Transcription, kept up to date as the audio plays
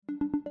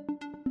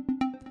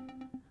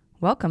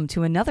Welcome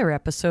to another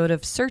episode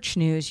of Search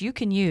News You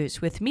Can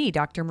Use with me,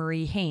 Dr.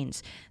 Marie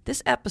Haynes.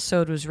 This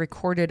episode was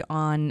recorded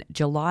on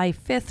July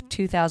 5th,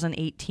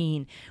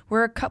 2018.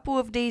 We're a couple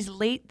of days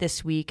late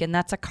this week, and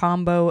that's a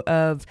combo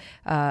of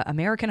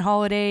American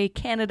holiday,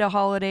 Canada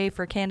holiday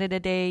for Canada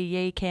Day,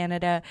 yay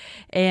Canada,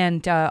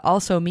 and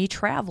also me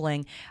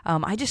traveling.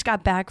 I just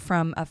got back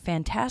from a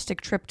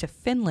fantastic trip to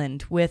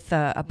Finland with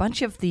a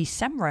bunch of the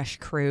SEMrush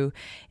crew,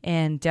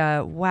 and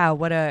wow,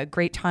 what a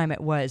great time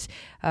it was.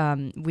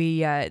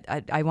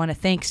 I want to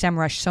thank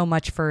SEMrush so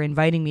much for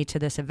inviting me to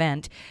this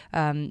event.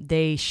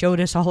 They showed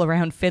us all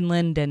around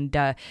Finland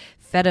and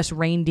fed us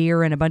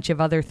reindeer and a bunch of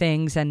other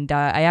things, and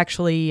I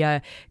actually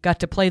got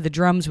to play the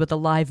drums with a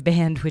live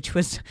band, which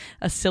was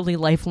a silly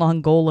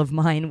lifelong goal of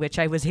mine, which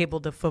I was able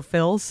to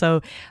fulfill.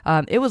 So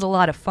it was a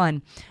lot of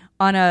fun.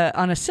 On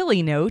a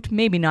silly note,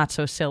 maybe not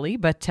so silly,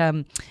 but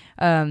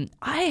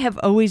I have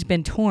always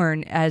been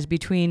torn as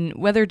between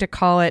whether to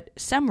call it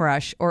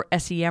SEMrush or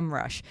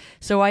SEMrush.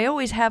 So I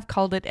always have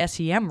called it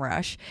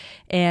SEMrush,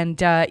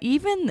 and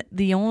even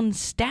the own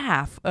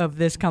staff of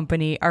this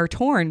company are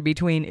torn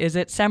between, is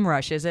it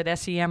SEMrush, is it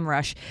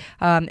SEMrush?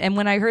 And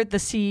when I heard the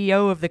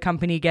CEO of the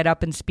company get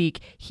up and speak,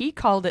 he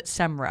called it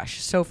SEMrush.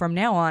 So from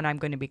now on, I'm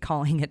going to be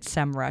calling it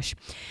SEMrush.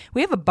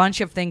 We have a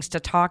bunch of things to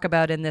talk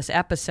about in this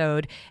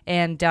episode,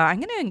 and I'm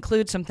going to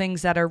include some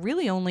things that are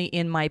really only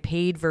in my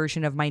paid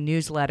version of my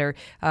newsletter.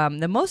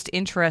 The most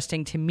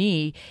interesting to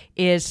me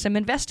is some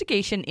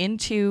investigation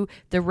into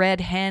the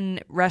Red Hen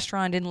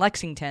restaurant in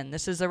Lexington.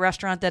 This is a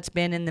restaurant that's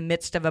been in the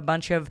midst of a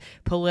bunch of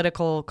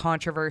political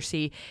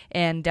controversy,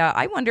 and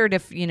I wondered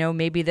if,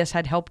 maybe this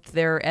had helped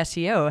their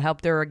SEO,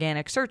 helped their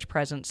organic search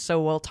presence.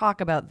 So we'll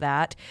talk about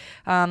that.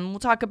 We'll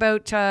talk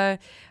about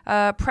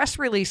press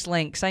release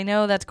links. I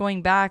know that's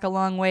going back a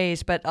long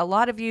ways, but a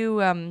lot of you,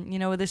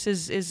 this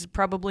is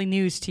probably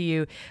news to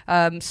you.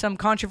 Some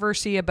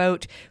controversy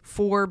about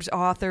Forbes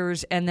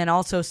authors, and then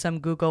also some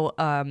Google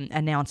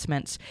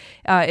announcements.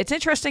 It's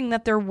interesting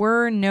that there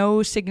were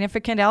no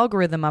significant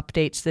algorithm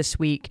updates this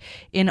week.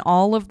 In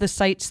all of the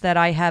sites that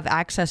I have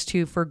access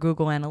to for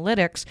Google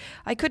Analytics,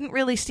 I couldn't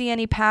really see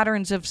any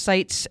patterns of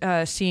sites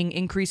seeing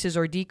increases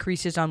or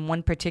decreases on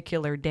one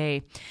particular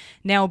day.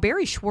 Now,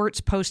 Barry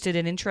Schwartz posted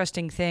an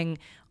interesting thing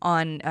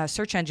on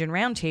Search Engine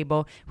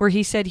Roundtable, where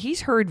he said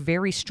he's heard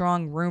very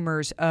strong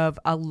rumors of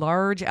a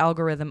large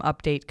algorithm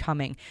update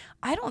coming.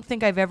 I don't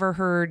think I've ever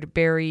heard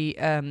Barry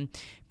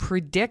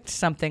predict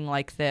something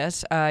like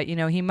this.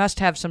 He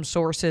must have some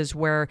sources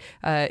where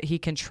he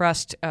can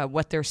trust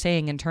what they're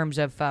saying in terms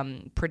of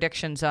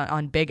predictions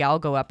on big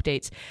algo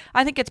updates.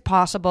 I think it's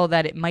possible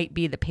that it might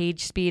be the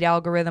page speed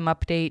algorithm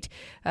update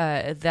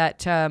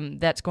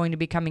that's going to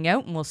be coming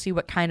out, and we'll see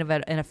what kind of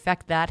an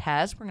effect that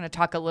has. We're going to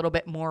talk a little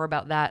bit more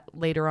about that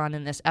later on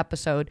in this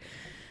episode.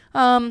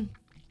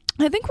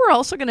 I think we're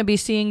also going to be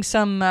seeing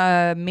some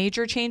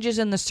major changes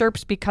in the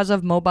SERPs because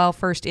of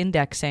mobile-first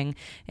indexing.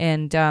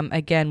 And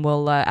again,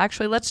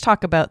 let's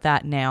talk about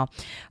that now.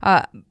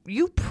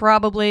 You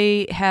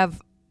probably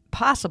have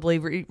possibly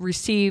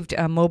received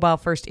a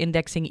mobile-first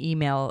indexing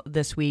email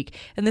this week.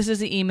 And this is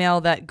the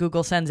email that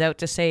Google sends out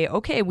to say,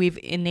 okay, we've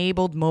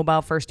enabled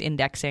mobile-first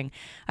indexing.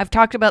 I've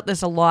talked about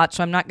this a lot,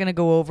 so I'm not going to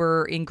go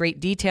over in great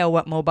detail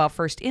what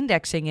mobile-first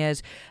indexing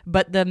is,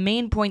 but the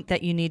main point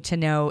that you need to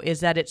know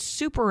is that it's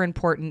super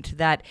important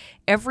that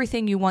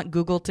everything you want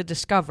Google to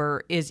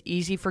discover is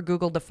easy for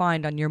Google to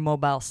find on your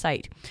mobile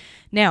site.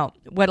 Now,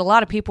 what a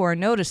lot of people are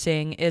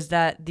noticing is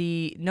that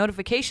the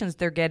notifications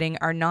they're getting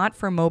are not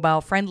for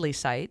mobile-friendly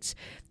sites.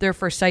 They're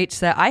for sites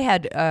that I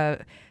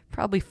had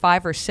probably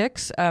 5 or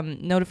 6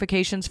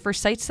 notifications for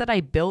sites that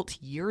I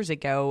built years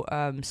ago,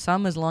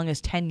 some as long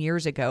as 10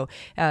 years ago.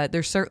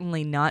 They're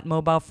certainly not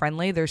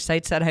mobile-friendly. They're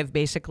sites that I've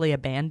basically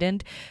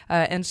abandoned.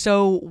 And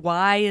so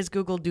why is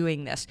Google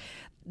doing this?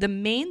 The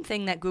main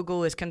thing that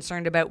Google is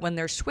concerned about when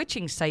they're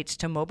switching sites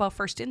to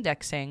mobile-first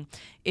indexing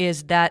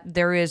is that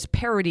there is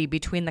parity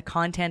between the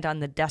content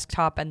on the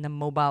desktop and the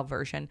mobile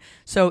version.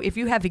 So if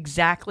you have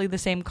exactly the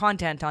same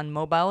content on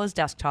mobile as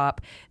desktop,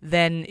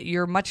 then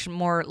you're much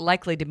more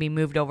likely to be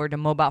moved over to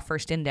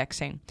mobile-first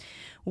indexing.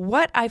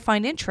 What I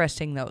find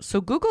interesting, though,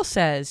 so Google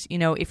says,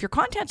 if your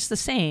content's the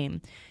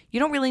same, you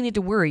don't really need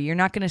to worry. You're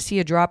not going to see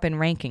a drop in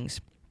rankings.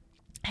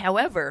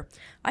 However,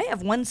 I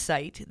have one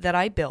site that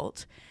I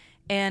built,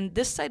 and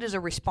this site is a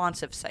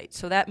responsive site.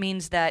 So that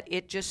means that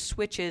it just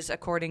switches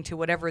according to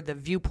whatever the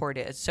viewport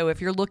is. So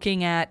if you're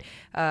looking at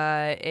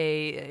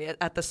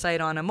the site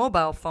on a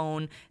mobile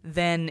phone,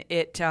 then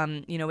it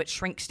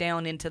shrinks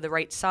down into the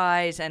right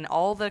size, and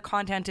all the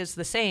content is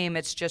the same.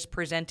 It's just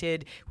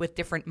presented with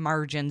different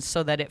margins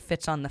so that it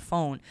fits on the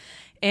phone.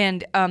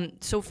 And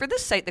so for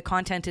this site, the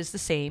content is the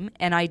same,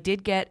 and I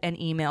did get an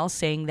email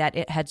saying that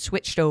it had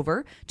switched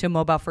over to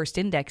mobile-first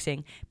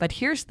indexing. But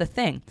here's the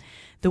thing.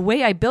 The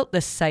way I built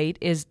this site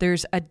is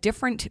there's a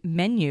different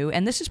menu,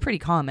 and this is pretty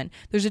common.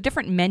 There's a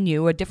different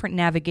menu, a different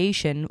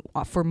navigation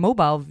for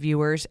mobile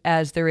viewers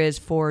as there is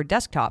for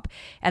desktop.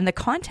 And the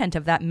content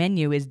of that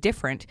menu is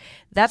different.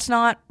 That's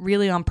not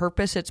really on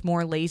purpose. It's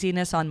more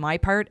laziness on my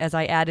part as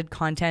I added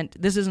content.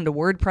 This isn't a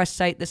WordPress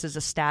site. This is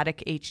a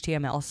static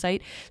HTML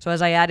site. So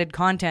as I added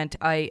content,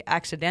 I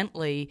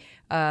accidentally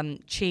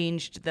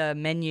changed the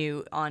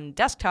menu on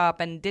desktop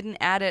and didn't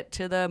add it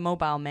to the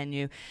mobile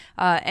menu.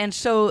 And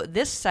so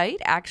this site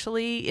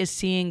actually is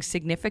seeing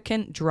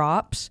significant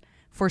drops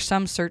for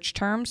some search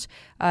terms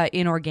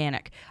in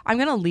organic. I'm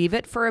going to leave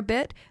it for a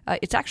bit.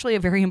 It's actually a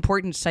very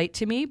important site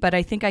to me, but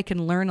I think I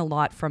can learn a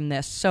lot from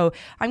this. So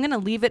I'm going to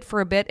leave it for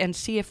a bit and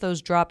see if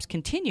those drops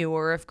continue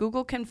or if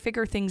Google can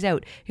figure things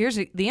out. Here's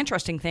the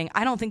interesting thing.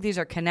 I don't think these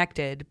are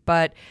connected,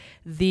 but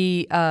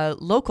the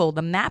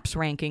the maps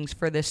rankings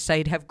for this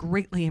site have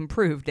greatly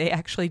improved. They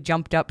actually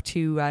jumped up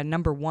to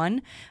number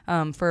 1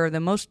 for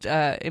the most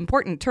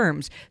important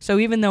terms. So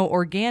even though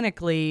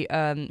organically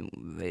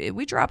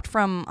we dropped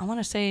from, I want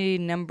to say,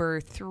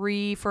 number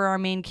 3 for our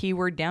main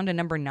keyword down to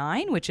number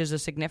 9, which is a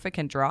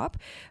significant drop.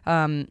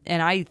 And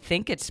I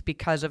think it's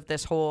because of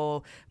this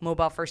whole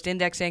mobile first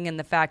indexing and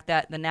the fact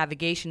that the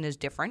navigation is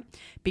different,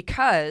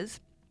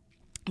 because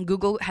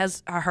Google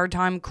has a hard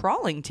time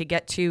crawling to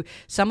get to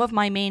some of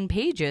my main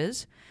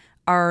pages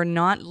are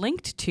not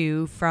linked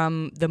to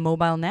from the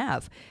mobile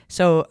nav.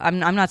 So I'm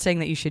not saying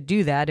that you should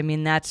do that. I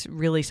mean, that's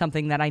really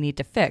something that I need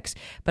to fix.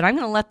 But I'm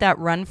going to let that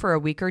run for a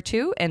week or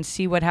two and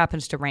see what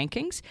happens to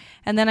rankings.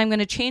 And then I'm going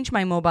to change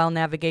my mobile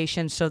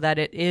navigation so that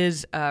it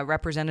is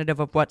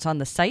representative of what's on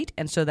the site,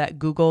 and so that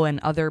Google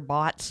and other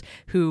bots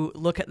who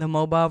look at the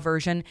mobile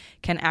version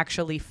can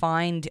actually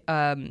find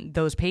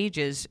those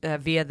pages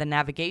via the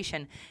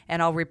navigation.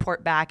 And I'll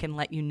report back and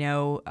let you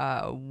know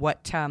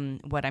what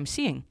I'm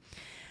seeing.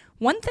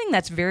 One thing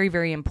that's very,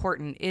 very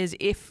important is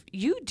if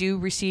you do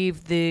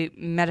receive the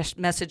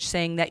message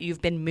saying that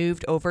you've been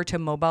moved over to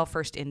mobile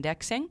first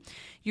indexing,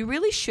 you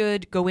really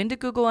should go into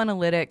Google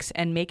Analytics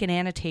and make an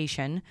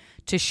annotation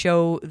to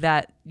show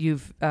that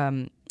you've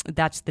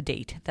that's the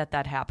date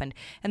that happened.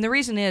 And the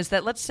reason is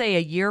that, let's say a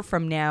year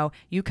from now,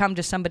 you come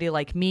to somebody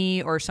like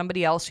me or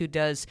somebody else who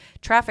does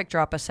traffic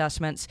drop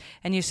assessments,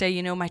 and you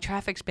say, my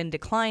traffic's been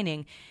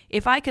declining.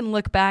 If I can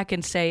look back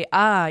and say,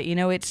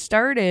 it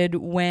started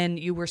when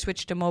you were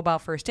switched to mobile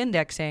first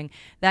indexing,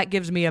 that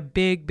gives me a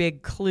big,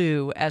 big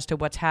clue as to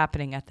what's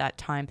happening at that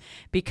time,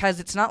 because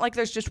it's not like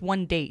there's just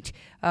one date.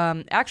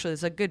 Actually,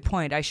 it's a good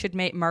point. I should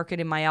mark it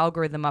in my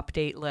algorithm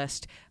update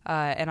list,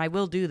 and I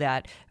will do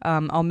that.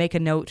 I'll make a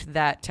note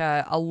that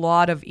a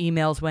lot of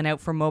emails went out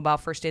for mobile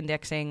first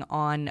indexing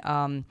on,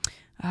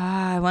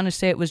 I want to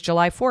say it was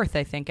July 4th,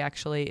 I think,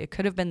 actually. It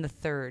could have been the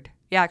 3rd.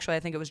 Yeah, actually, I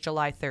think it was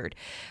July 3rd.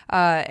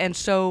 And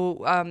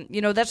so,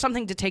 that's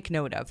something to take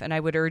note of, and I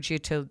would urge you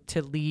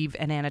to leave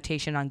an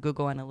annotation on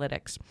Google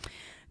Analytics.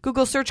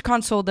 Google Search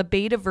Console, the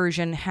beta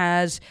version,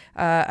 has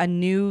a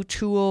new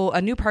tool, a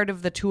new part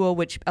of the tool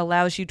which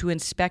allows you to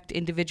inspect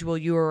individual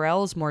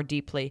URLs more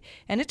deeply.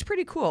 And it's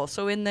pretty cool.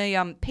 So in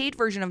the paid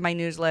version of my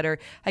newsletter,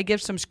 I give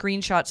some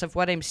screenshots of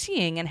what I'm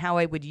seeing and how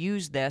I would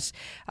use this.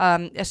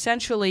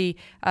 Essentially,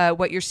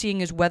 what you're seeing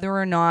is whether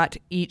or not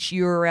each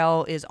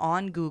URL is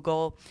on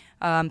Google.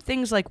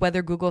 Things like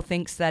whether Google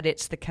thinks that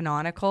it's the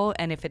canonical,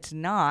 and if it's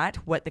not,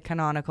 what the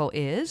canonical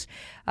is.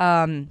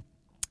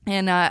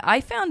 And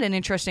I found it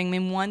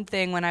interesting. One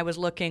thing when I was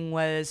looking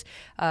was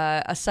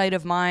a site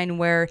of mine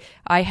where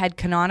I had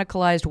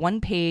canonicalized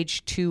one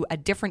page to a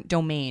different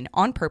domain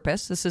on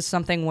purpose. This is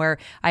something where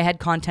I had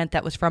content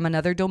that was from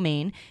another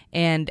domain,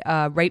 and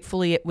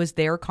rightfully it was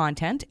their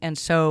content. And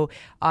so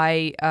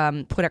I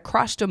put a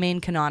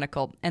cross-domain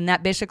canonical, and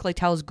that basically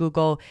tells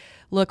Google,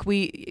 look,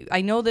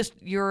 I know this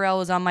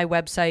URL is on my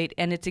website,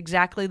 and it's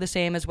exactly the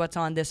same as what's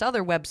on this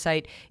other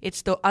website.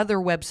 It's the other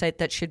website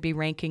that should be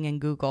ranking in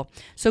Google.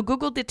 So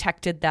Google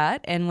detected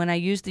that, and when I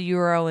used the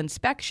URL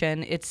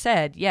inspection, it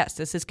said, yes,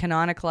 this is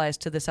canonicalized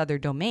to this other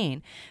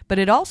domain, but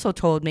it also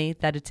told me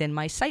that it's in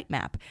my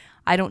sitemap.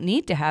 I don't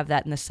need to have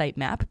that in the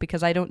sitemap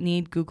because I don't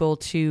need Google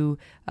to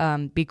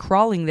be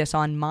crawling this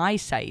on my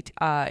site.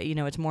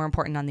 It's more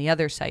important on the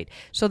other site.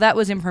 So that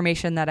was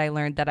information that I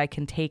learned, that I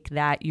can take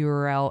that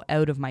URL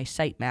out of my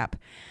sitemap.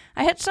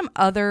 I had some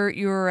other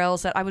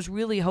URLs that I was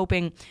really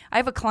hoping. I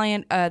have a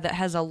client that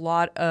has a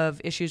lot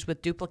of issues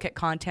with duplicate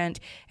content,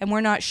 and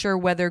we're not sure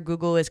whether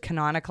Google is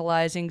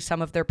canonicalizing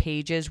some of their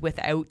pages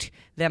without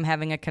them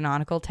having a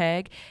canonical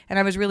tag. And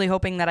I was really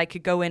hoping that I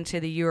could go into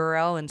the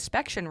URL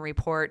inspection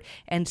report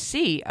and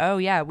see, oh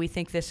yeah, we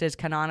think this is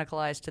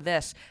canonicalized to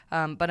this.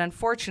 But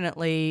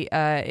unfortunately,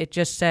 it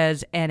just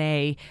says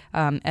NA,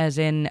 as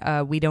in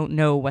we don't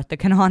know what the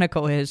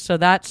canonical is. So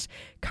that's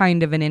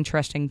kind of an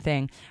interesting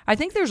thing. I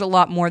think there's a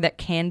lot more that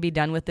can be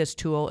done with this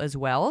tool as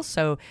well.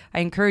 So I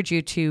encourage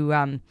you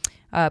to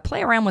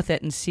play around with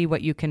it and see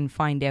what you can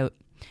find out.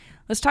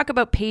 Let's talk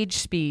about page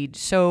speed.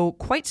 So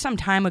quite some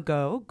time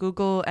ago,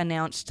 Google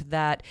announced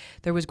that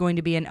there was going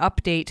to be an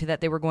update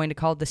that they were going to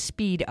call the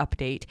Speed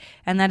Update,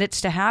 and that it's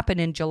to happen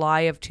in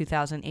July of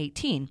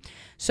 2018.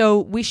 So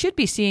we should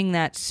be seeing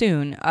that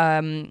soon.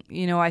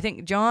 I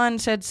think John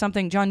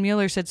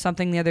Mueller said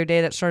something the other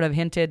day that sort of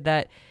hinted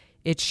that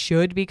it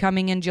should be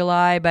coming in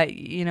July, but,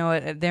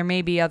 there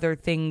may be other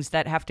things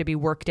that have to be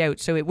worked out.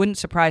 So it wouldn't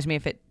surprise me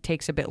if it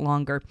takes a bit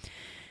longer.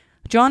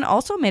 John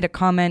also made a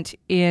comment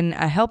in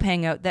a Help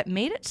Hangout that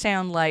made it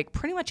sound like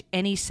pretty much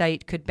any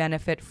site could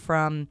benefit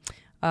from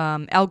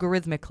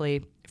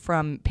algorithmically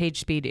from page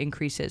speed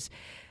improvements.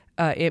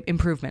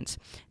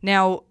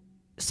 Now,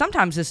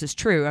 sometimes this is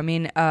true. I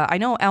mean, I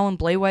know Alan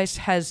Blaywice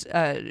has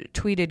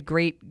tweeted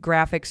great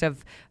graphics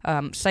of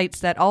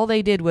sites that all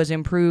they did was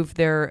improve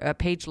their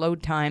page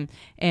load time,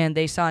 and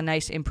they saw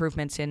nice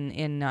improvements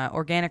in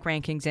organic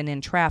rankings and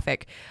in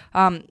traffic.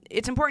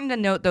 It's important to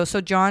note, though, so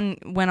John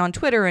went on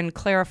Twitter and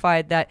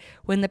clarified that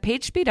when the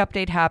page speed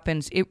update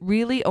happens, it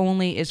really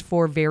only is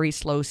for very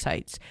slow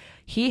sites.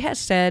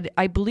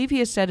 I believe he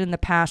has said in the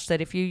past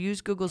that if you use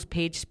Google's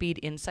Page Speed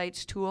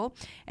Insights tool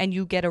and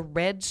you get a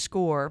red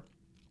score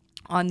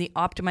on the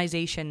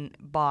optimization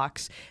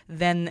box,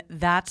 then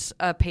that's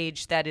a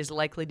page that is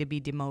likely to be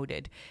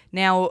demoted.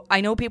 Now,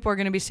 I know people are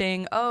going to be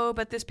saying, oh,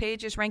 but this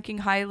page is ranking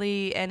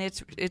highly and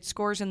it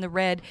scores in the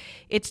red.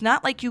 It's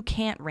not like you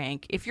can't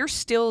rank. If you're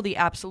still the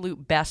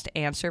absolute best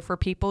answer for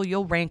people,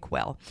 you'll rank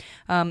well.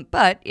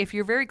 But if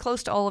you're very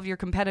close to all of your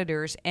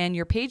competitors and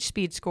your page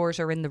speed scores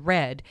are in the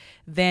red,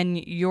 then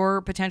you're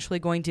potentially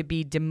going to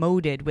be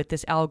demoted with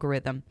this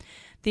algorithm.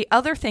 The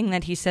other thing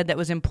that he said that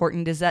was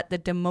important is that the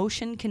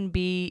demotion can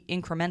be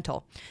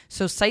incremental.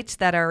 So sites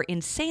that are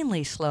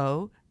insanely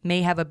slow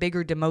may have a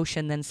bigger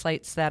demotion than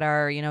sites that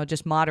are,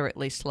 just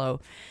moderately slow.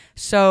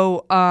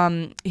 So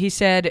he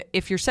said,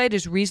 if your site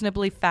is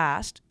reasonably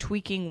fast,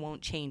 tweaking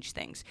won't change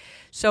things.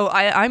 So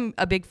I'm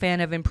a big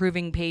fan of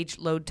improving page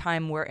load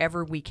time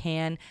wherever we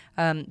can.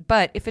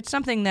 But if it's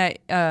something that,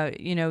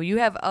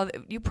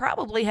 you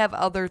probably have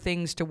other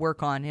things to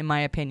work on, in my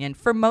opinion,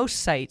 for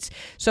most sites.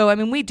 So,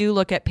 we do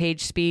look at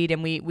page speed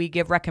and we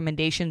give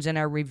recommendations in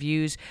our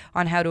reviews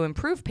on how to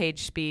improve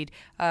page speed.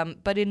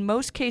 But in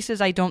most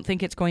cases, I don't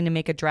think it's going to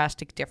make a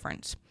drastic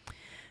difference.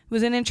 It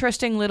was an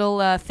interesting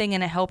little thing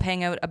in a Help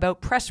Hangout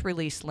about press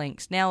release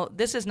links. Now,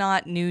 this is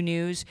not new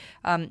news.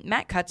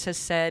 Matt Cutts has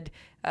said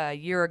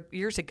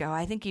years ago,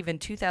 I think even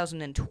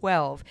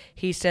 2012,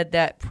 he said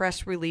that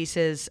press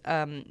releases,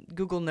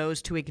 Google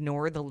knows to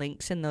ignore the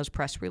links in those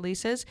press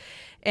releases.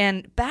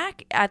 And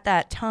back at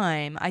that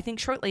time, I think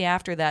shortly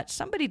after that,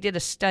 somebody did a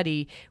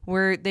study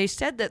where they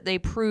said that they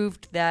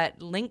proved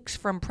that links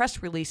from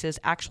press releases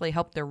actually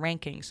helped their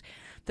rankings.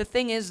 The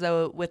thing is,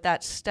 though, with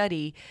that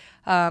study,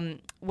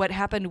 what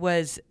happened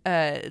was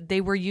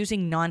they were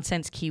using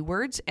nonsense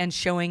keywords and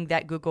showing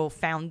that Google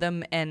found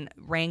them and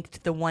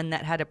ranked the one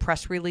that had a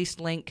press release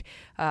link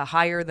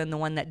higher than the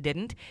one that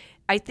didn't.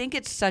 I think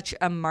it's such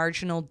a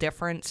marginal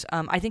difference.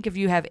 I think if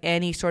you have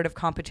any sort of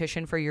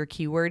competition for your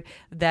keyword,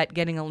 that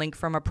getting a link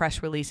from a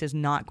press release is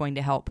not going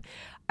to help.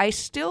 I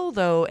still,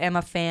 though, am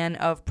a fan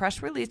of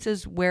press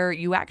releases where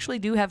you actually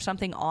do have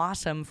something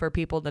awesome for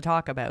people to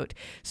talk about.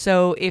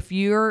 So if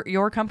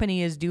your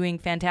company is doing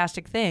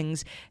fantastic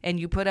things and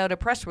you put out a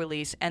press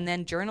release and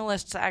then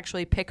journalists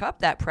actually pick up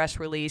that press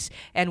release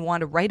and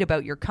want to write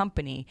about your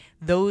company,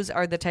 those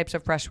are the types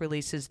of press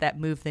releases that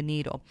move the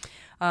needle.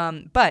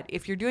 But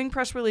if you're doing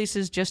press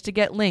releases just to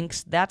get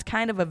links, that's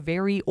kind of a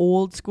very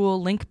old school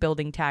link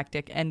building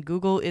tactic, and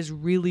Google is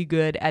really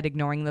good at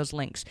ignoring those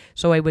links.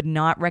 So I would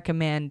not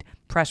recommend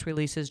press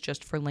releases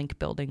just for link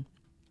building.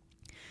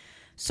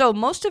 So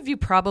most of you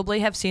probably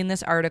have seen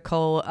this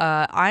article.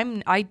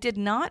 I did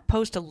not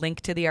post a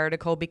link to the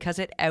article because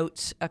it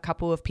outs a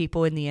couple of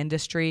people in the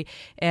industry,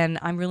 and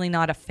I'm really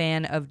not a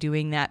fan of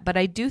doing that. But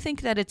I do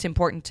think that it's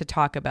important to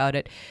talk about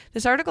it.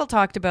 This article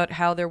talked about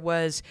how there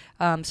was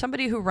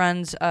somebody who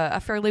runs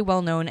a fairly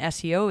well-known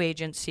SEO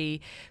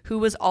agency who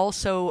was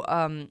also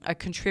a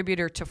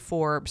contributor to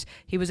Forbes.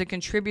 He was a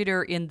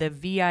contributor in the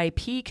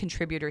VIP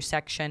contributor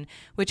section,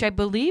 which I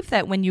believe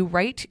that when you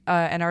write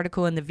an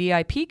article in the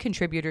VIP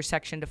contributor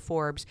section to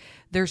Forbes,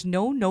 there's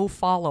no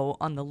follow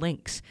on the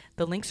links.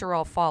 The links are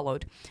all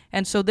followed.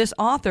 And so this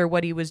author,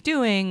 what he was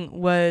doing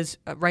was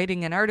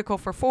writing an article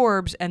for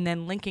Forbes and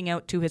then linking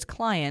out to his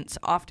clients,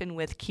 often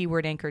with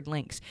keyword anchored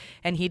links.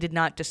 And he did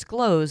not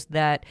disclose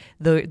that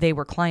they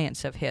were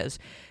clients of his.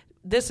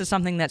 This is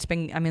something that's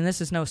been,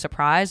 this is no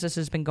surprise. This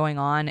has been going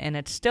on, and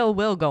it still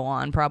will go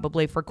on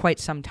probably for quite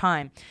some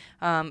time.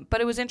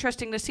 But it was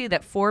interesting to see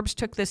that Forbes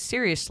took this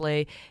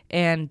seriously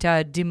and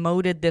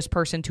demoted this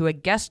person to a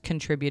guest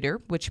contributor,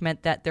 which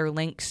meant that their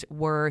links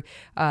were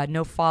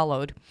no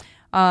followed.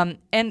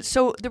 And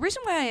so the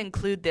reason why I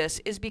include this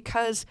is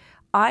because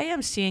I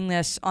am seeing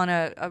this on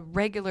a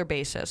regular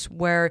basis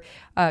where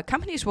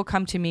companies will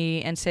come to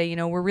me and say,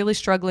 we're really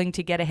struggling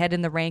to get ahead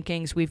in the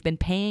rankings. We've been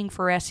paying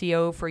for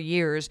SEO for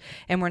years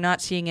and we're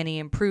not seeing any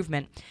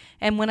improvement.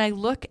 And when I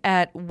look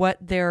at what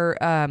they're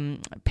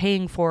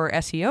paying for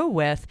SEO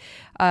with,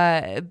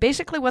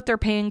 basically what they're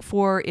paying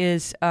for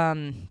is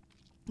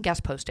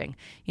guest posting.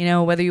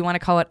 Whether you want to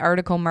call it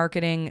article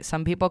marketing,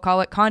 some people call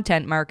it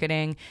content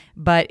marketing,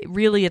 but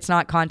really it's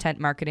not content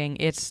marketing.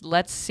 It's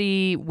let's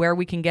see where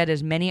we can get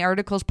as many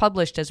articles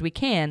published as we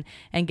can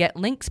and get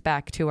links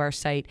back to our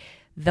site.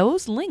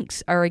 Those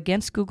links are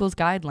against Google's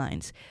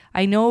guidelines.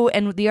 I know,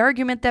 and the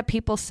argument that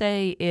people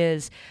say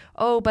is,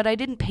 oh, but I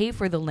didn't pay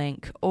for the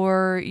link,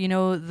 or,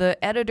 the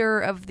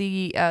editor of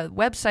the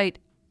website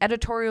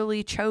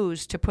editorially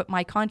chose to put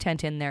my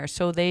content in there,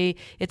 so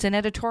it's an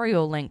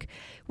editorial link,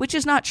 which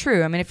is not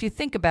true. I mean, if you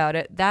think about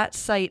it, that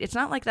site, it's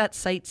not like that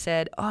site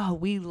said, oh,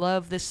 we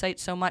love this site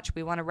so much,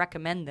 we want to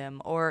recommend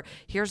them, or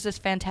here's this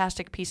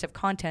fantastic piece of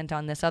content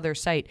on this other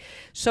site.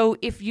 So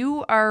if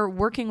you are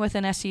working with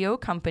an SEO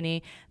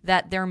company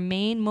that their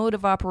main mode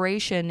of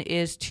operation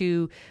is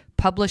to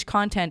publish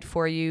content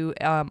for you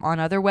on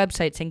other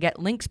websites and get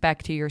links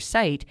back to your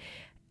site,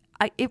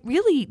 it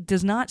really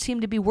does not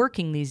seem to be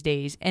working these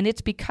days, and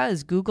it's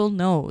because Google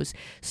knows.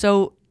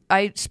 So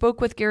I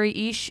spoke with Gary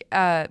Ish,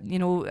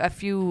 a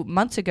few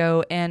months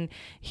ago, and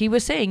he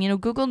was saying,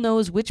 Google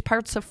knows which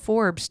parts of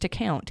Forbes to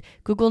count.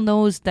 Google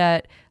knows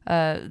that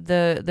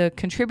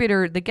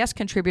the guest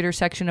contributor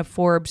section of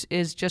Forbes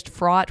is just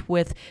fraught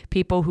with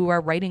people who are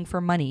writing for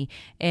money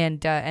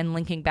and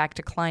linking back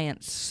to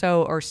clients,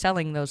 or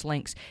selling those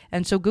links.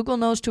 And so Google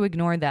knows to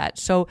ignore that.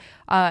 So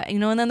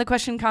and then the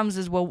question comes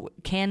is, well,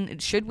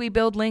 should we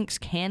build links?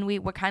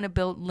 What kind of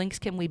links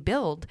can we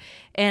build?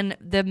 And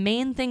the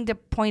main thing to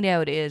point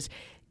out is,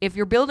 if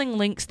you're building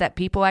links that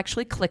people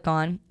actually click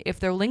on,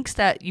 if they're links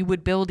that you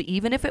would build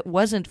even if it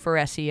wasn't for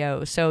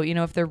SEO, so,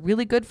 if they're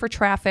really good for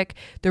traffic,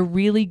 they're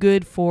really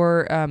good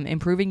for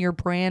improving your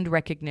brand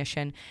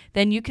recognition,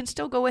 then you can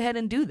still go ahead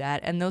and do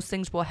that, and those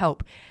things will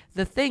help.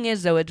 The thing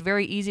is, though, it's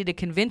very easy to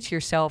convince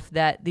yourself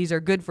that these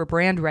are good for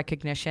brand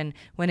recognition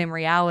when in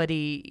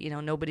reality,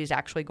 nobody's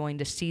actually going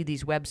to see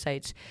these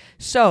websites.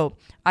 So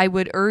I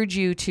would urge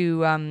you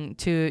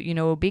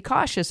to be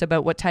cautious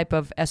about what type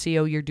of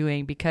SEO you're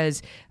doing,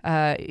 because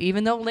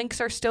even though links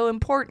are still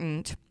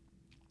important,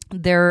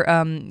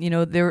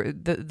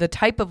 the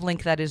type of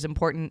link that is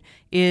important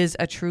is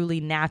a truly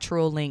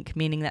natural link,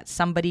 meaning that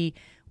somebody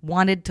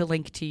wanted to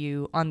link to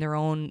you on their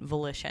own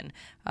volition,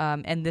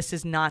 and this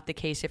is not the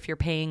case if you're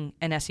paying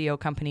an SEO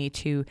company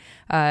to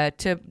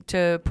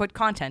put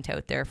content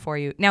out there for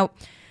you. Now,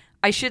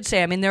 I should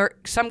say,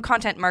 some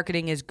content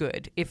marketing is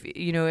good if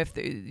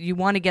you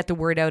want to get the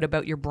word out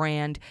about your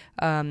brand,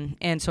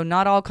 and so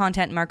not all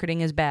content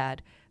marketing is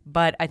bad,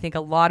 but I think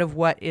a lot of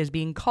what is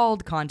being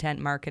called content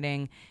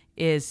marketing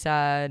is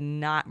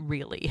not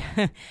really.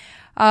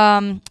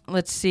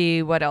 Let's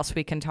see what else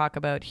we can talk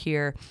about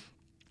here.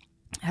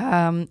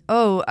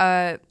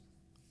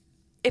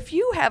 If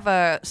you have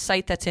a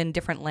site that's in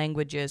different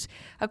languages,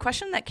 a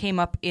question that came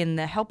up in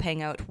the Help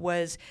Hangout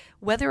was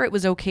whether it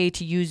was okay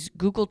to use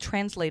Google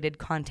translated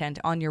content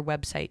on your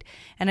website.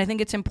 And I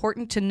think it's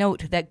important to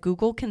note that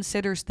Google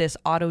considers this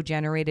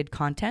auto-generated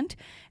content.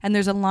 And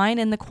there's a line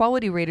in the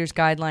Quality Raters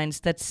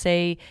guidelines that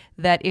say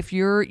that if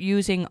you're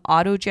using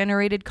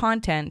auto-generated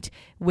content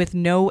with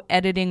no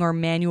editing or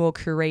manual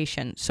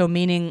curation, so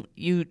meaning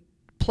you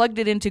plugged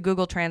it into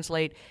Google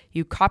Translate,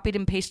 you copied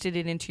and pasted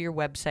it into your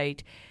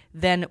website,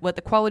 then what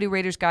the Quality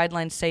Raters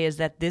guidelines say is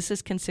that this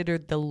is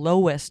considered the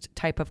lowest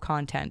type of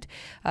content.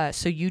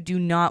 So you do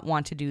not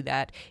want to do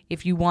that.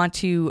 If you want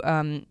to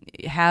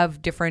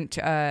have different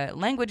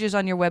languages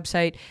on your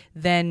website,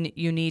 then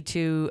you need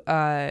to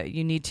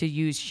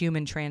use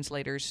human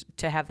translators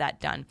to have that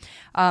done.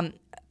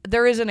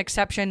 There is an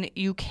exception.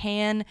 You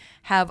can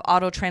have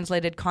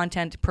auto-translated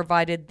content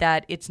provided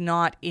that it's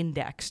not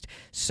indexed.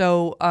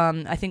 So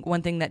I think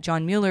one thing that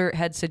John Mueller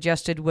had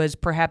suggested was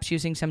perhaps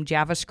using some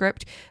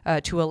JavaScript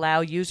to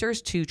allow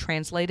users to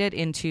translate it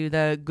into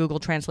the Google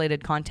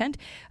translated content.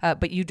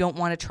 But you don't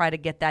want to try to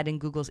get that in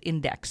Google's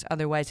index.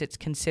 Otherwise, it's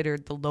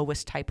considered the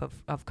lowest type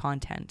of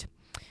content.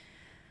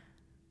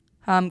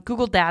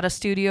 Google Data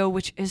Studio,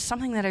 which is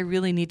something that I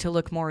really need to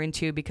look more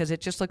into because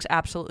it just looks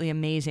absolutely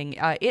amazing.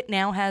 It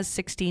now has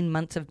 16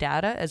 months of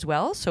data as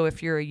well. So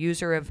if you're a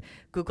user of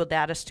Google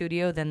Data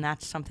Studio, then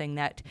that's something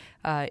that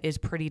is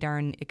pretty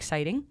darn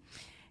exciting.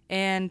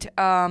 And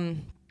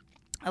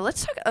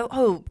let's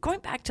talk, going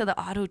back to the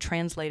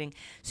auto-translating.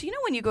 So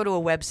when you go to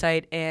a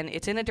website and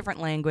it's in a different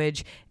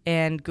language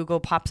and Google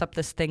pops up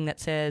this thing that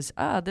says,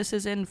 this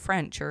is in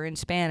French or in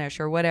Spanish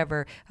or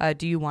whatever,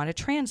 do you want to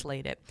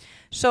translate it?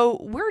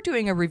 So we're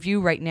doing a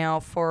review right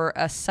now for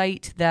a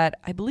site that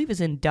I believe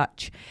is in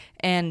Dutch.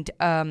 And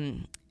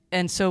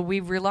And so we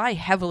rely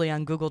heavily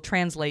on Google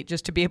Translate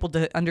just to be able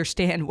to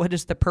understand what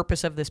is the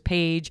purpose of this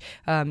page,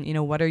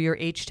 what are your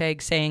H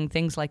tags saying,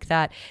 things like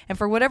that. And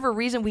for whatever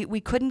reason,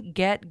 we couldn't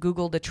get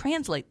Google to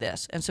translate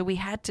this. And so we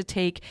had to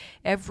take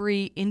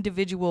every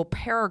individual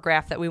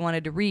paragraph that we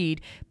wanted to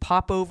read,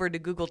 pop over to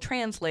Google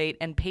Translate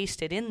and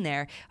paste it in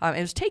there.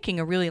 It was taking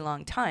a really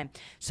long time.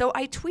 So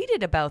I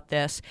tweeted about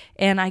this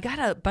and I got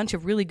a bunch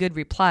of really good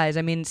replies.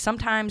 I mean,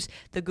 sometimes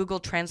the Google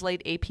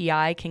Translate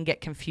API can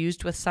get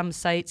confused with some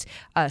sites.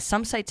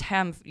 Some sites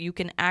you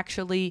can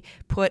actually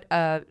put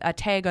a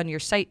tag on your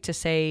site to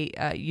say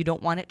you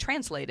don't want it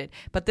translated.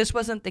 But this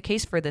wasn't the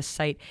case for this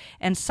site.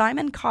 And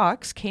Simon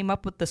Cox came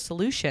up with the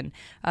solution.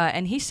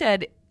 And he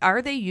said,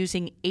 are they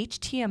using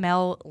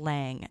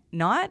HTML-lang,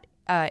 not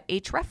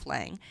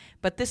hreflang,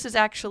 but this is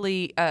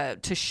actually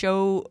to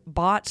show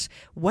bots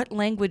what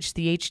language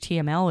the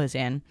HTML is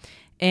in.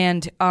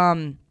 And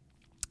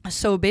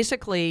so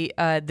basically,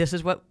 this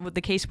is what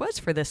the case was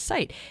for this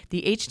site.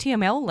 The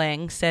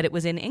HTML-lang said it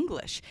was in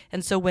English.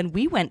 And so when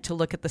we went to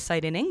look at the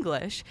site in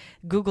English,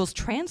 Google's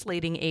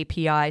translating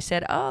API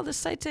said, oh, the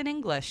site's in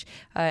English,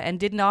 and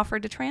didn't offer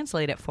to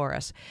translate it for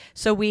us.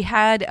 So we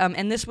had,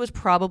 and this was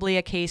probably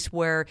a case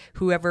where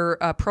whoever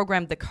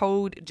programmed the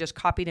code just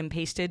copied and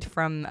pasted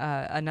from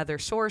another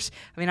source.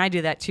 I mean, I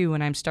do that too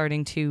when I'm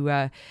starting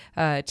to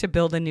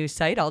build a new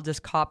site. I'll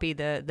just copy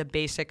the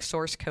basic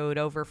source code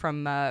over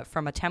from a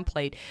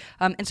template.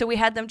 And so we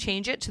had them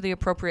change it to the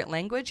appropriate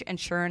language, and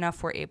sure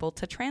enough, we're able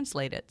to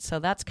translate it. So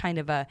that's kind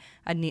of a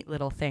neat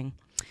little thing.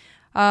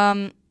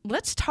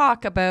 Let's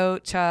talk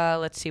about,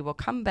 we'll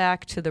come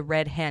back to the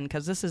red hen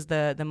because this is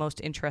the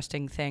most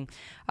interesting thing.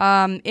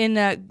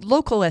 In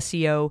local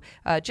SEO,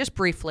 just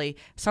briefly,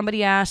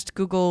 somebody asked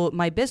Google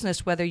My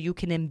Business whether you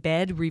can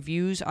embed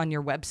reviews on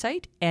your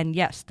website. And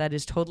yes, that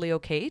is totally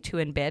okay to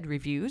embed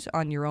reviews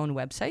on your own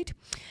website.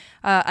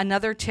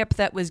 Another tip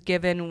that was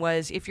given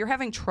was if you're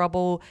having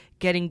trouble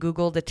getting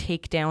Google to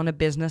take down a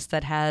business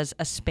that has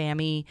a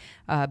spammy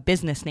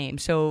business name.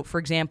 So, for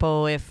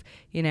example, if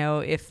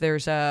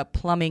there's a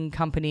plumbing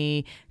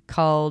company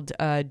called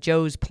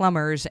Joe's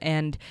Plumbers,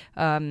 and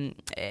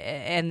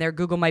their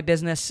Google My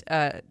Business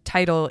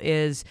title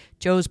is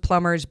Joe's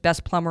Plumbers,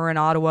 Best Plumber in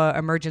Ottawa,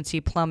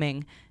 Emergency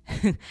Plumbing,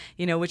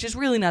 which is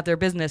really not their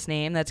business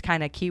name. That's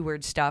kind of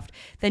keyword stuffed.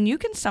 Then you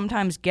can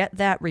sometimes get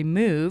that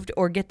removed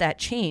or get that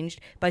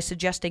changed by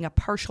suggesting a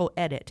partial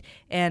edit.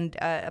 And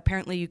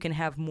apparently you can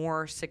have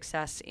more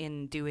success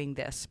in doing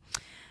this.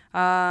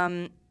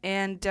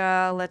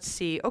 Let's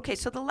see. Okay,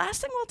 so the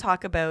last thing we'll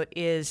talk about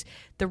is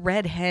the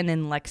red hen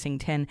in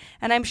Lexington.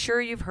 And I'm sure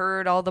you've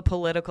heard all the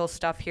political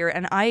stuff here,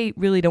 and I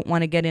really don't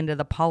want to get into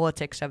the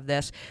politics of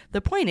this.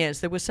 The point is,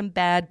 there was some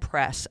bad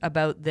press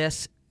about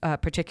this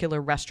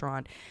particular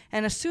restaurant.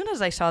 And as soon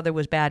as I saw there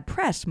was bad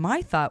press,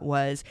 my thought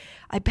was,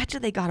 I bet you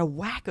they got a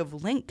whack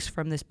of links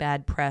from this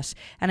bad press,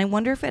 and I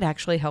wonder if it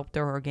actually helped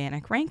their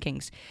organic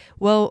rankings.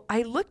 Well,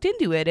 I looked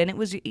into it, and it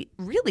was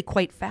really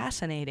quite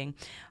fascinating.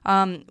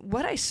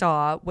 What I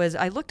saw was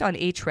I looked on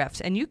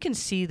Ahrefs, and you can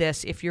see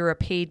this if you're a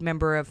paid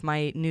member of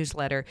my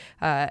newsletter.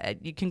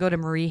 You can go to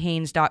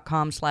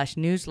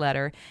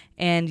mariehaynes.com/newsletter,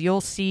 and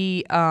you'll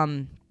see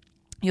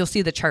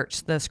the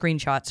charts, the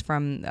screenshots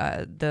from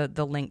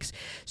the links.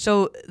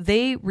 So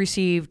they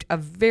received a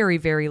very,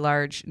 very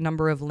large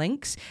number of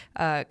links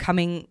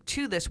coming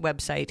to this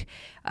website.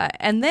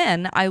 And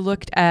then I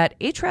looked at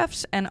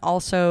Ahrefs and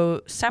also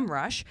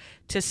SEMrush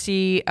to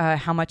see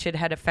how much it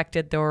had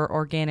affected their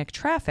organic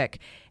traffic.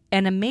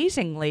 And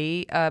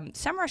amazingly,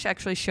 SEMrush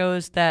actually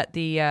shows that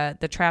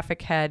the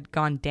traffic had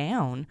gone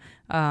down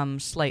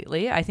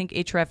slightly. I think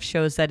Ahrefs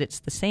shows that it's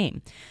the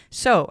same.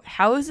 So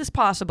how is this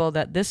possible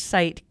that this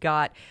site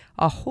got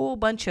a whole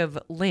bunch of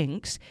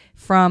links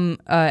from,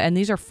 and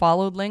these are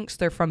followed links,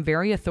 they're from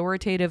very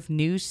authoritative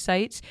news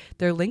sites,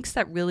 they're links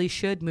that really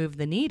should move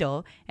the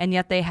needle, and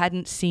yet they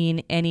hadn't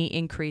seen any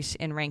increase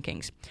in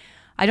rankings?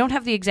 I don't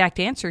have the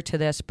exact answer to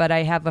this, but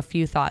I have a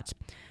few thoughts.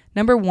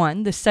 Number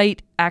one, the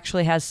site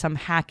actually has some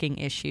hacking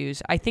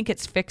issues. I think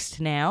it's fixed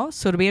now,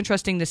 so it'll be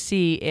interesting to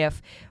see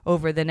if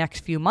over the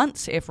next few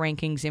months if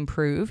rankings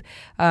improve.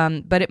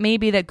 But it may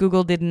be that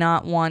Google did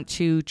not want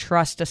to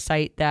trust a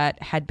site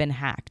that had been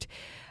hacked.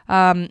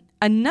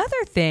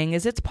 Another thing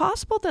is it's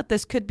possible that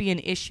this could be an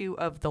issue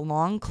of the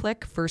long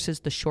click versus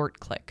the short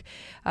click.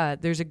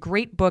 There's a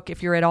great book,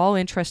 if you're at all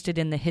interested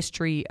in the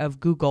history of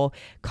Google,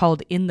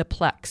 called In the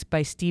Plex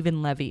by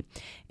Stephen Levy.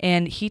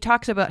 And he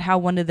talks about how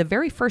one of the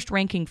very first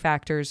ranking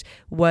factors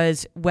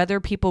was whether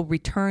people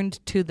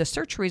returned to the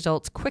search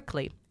results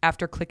quickly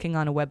after clicking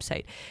on a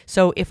website.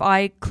 So if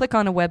I click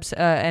on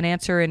an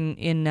answer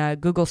in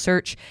Google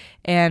search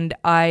and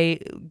I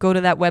go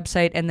to that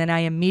website and then I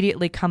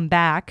immediately come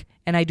back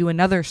and I do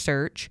another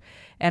search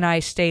and I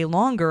stay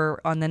longer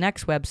on the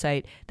next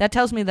website, that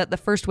tells me that the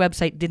first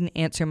website didn't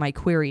answer my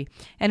query.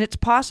 And it's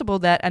possible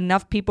that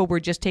enough people were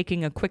just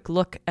taking a quick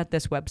look at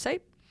this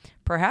website,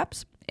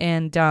 perhaps,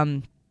 and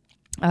then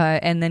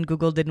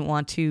Google didn't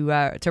want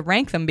to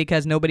rank them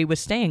because nobody was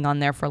staying on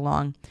there for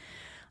long.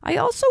 I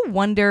also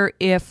wonder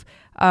if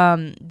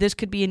this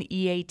could be an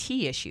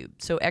EAT issue,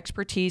 so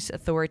expertise,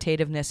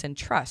 authoritativeness, and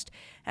trust.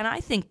 And I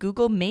think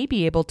Google may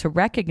be able to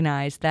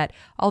recognize that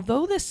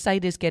although this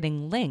site is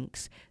getting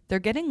links, they're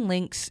getting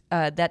links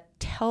that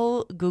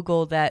tell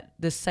Google that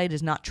this site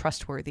is not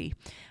trustworthy.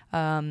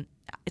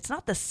 It's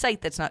not the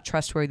site that's not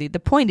trustworthy. The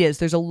point is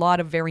there's a lot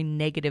of very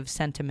negative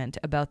sentiment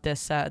about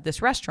this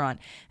restaurant.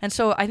 And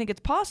so I think it's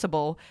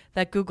possible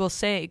that Google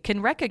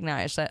can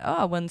recognize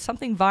that, when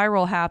something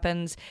viral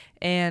happens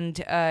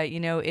and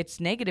it's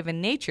negative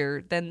in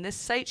nature, then this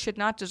site should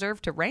not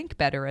deserve to rank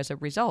better as a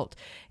result.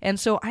 And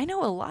so I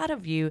know a lot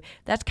of you,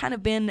 that's kind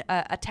of been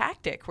a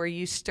tactic where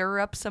you stir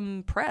up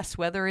some press,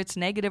 whether it's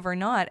negative or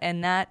not,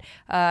 and that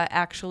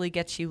actually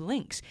gets you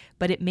links.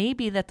 But it may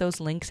be that those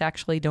links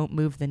actually don't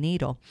move the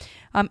needle.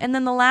 And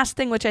then the last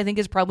thing, which I think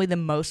is probably the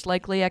most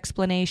likely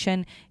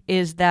explanation,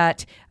 is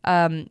that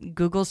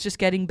Google's just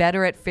getting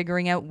better at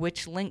figuring out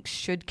which links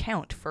should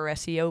count for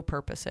SEO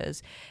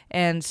purposes.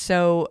 And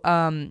so,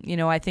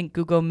 I think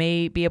Google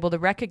may be able to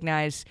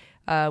recognize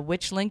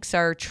which links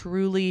are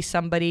truly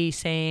somebody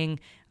saying,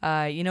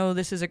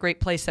 this is a great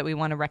place that we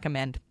want to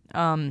recommend.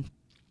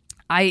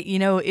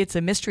 It's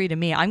a mystery to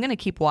me. I'm going to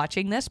keep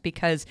watching this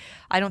because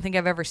I don't think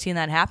I've ever seen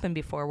that happen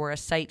before, where a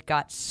site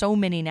got so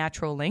many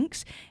natural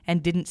links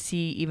and didn't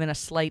see even a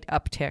slight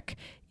uptick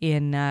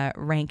in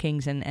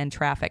rankings and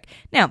traffic.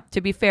 Now,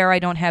 to be fair, I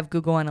don't have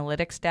Google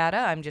Analytics data.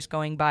 I'm just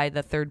going by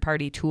the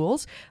third-party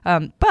tools.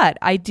 But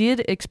I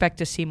did expect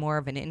to see more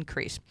of an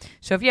increase.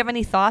 So if you have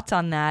any thoughts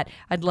on that,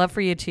 I'd love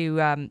for you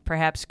to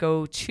perhaps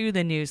go to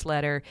the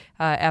newsletter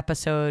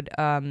episode.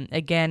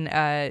 Again,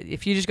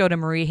 if you just go to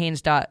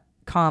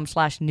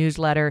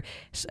mariehaynes.com/newsletter,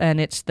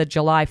 and it's the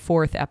July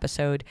 4th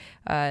episode.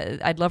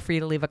 I'd love for you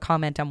to leave a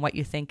comment on what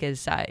you think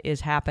is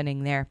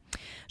happening there.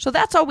 So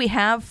that's all we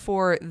have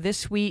for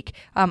this week.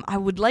 I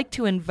would like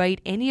to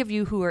invite any of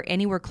you who are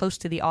anywhere close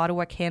to the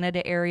Ottawa,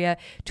 Canada area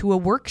to a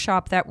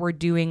workshop that we're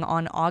doing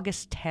on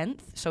August 10th.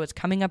 So it's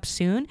coming up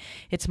soon.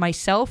 It's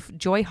myself,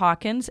 Joy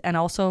Hawkins, and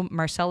also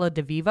Marcella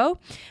DeVivo.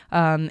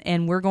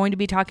 And we're going to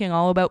be talking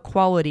all about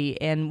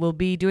quality, and we'll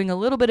be doing a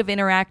little bit of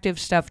interactive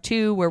stuff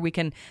too, where we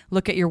can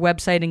look at your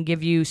website and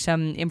give you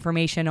some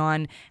information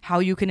on how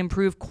you can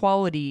improve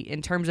quality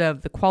in terms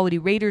of the Quality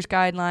Raters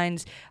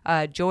guidelines.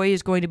 Joy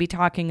is going to be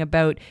talking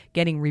about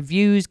getting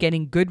reviews,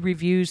 getting good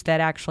reviews that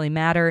actually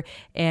matter.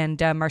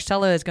 And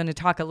Marcella is going to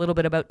talk a little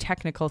bit about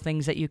technical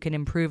things that you can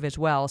improve as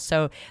well.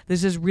 So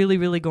this is really,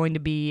 really going to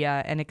be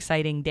an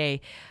exciting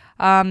day.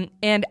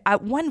 And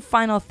one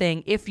final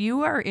thing, if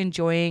you are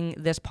enjoying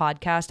this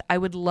podcast, I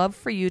would love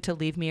for you to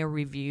leave me a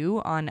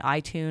review on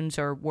iTunes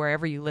or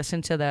wherever you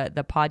listen to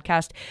the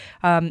podcast.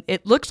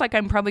 It looks like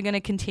I'm probably going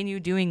to continue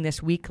doing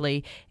this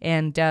weekly,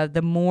 and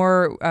the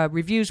more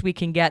reviews we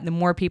can get, the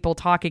more people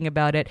talking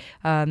about it,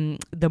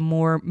 the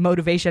more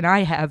motivation I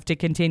have to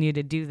continue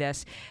to do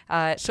this.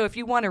 So if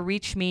you want to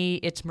reach me,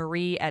 it's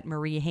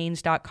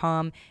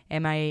marie@mariehaynes.com,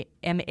 Marie.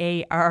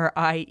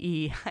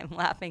 I'm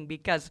laughing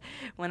because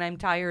when I'm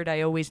tired,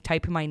 I always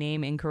type my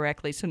name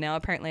incorrectly. So now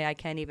apparently I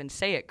can't even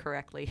say it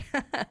correctly.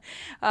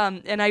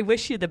 And I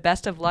wish you the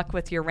best of luck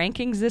with your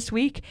rankings this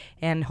week.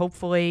 And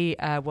hopefully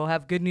we'll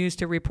have good news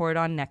to report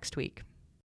on next week.